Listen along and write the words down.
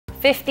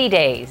50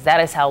 days. That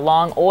is how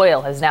long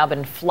oil has now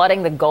been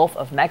flooding the Gulf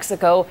of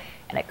Mexico,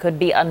 and it could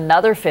be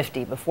another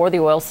 50 before the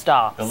oil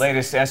stops. The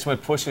latest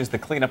estimate pushes the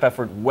cleanup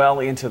effort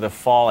well into the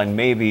fall and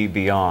maybe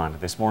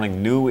beyond. This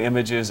morning, new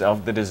images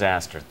of the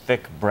disaster.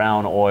 Thick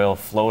brown oil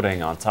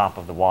floating on top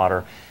of the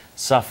water,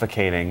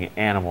 suffocating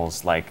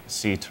animals like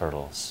sea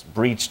turtles.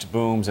 Breached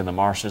booms in the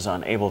marshes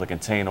unable to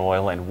contain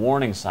oil, and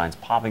warning signs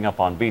popping up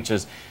on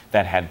beaches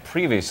that had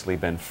previously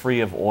been free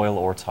of oil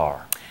or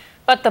tar.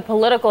 But the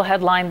political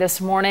headline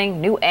this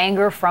morning, new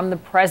anger from the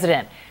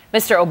president.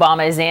 Mr.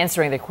 Obama is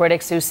answering the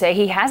critics who say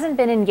he hasn't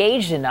been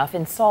engaged enough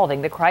in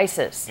solving the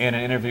crisis. In an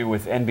interview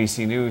with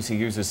NBC News, he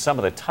uses some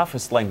of the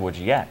toughest language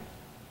yet.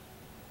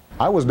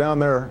 I was down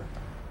there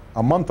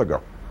a month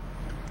ago,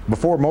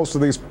 before most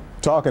of these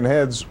talking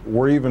heads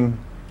were even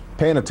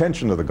paying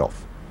attention to the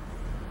Gulf.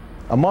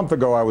 A month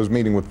ago, I was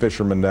meeting with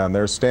fishermen down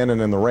there,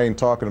 standing in the rain,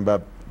 talking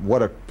about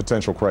what a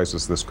potential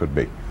crisis this could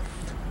be.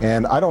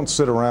 And I don't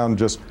sit around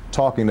just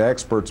talking to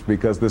experts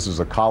because this is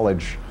a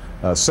college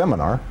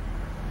seminar.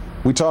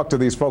 We talk to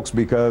these folks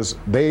because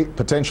they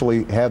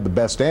potentially have the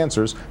best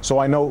answers, so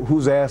I know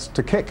who's asked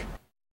to kick.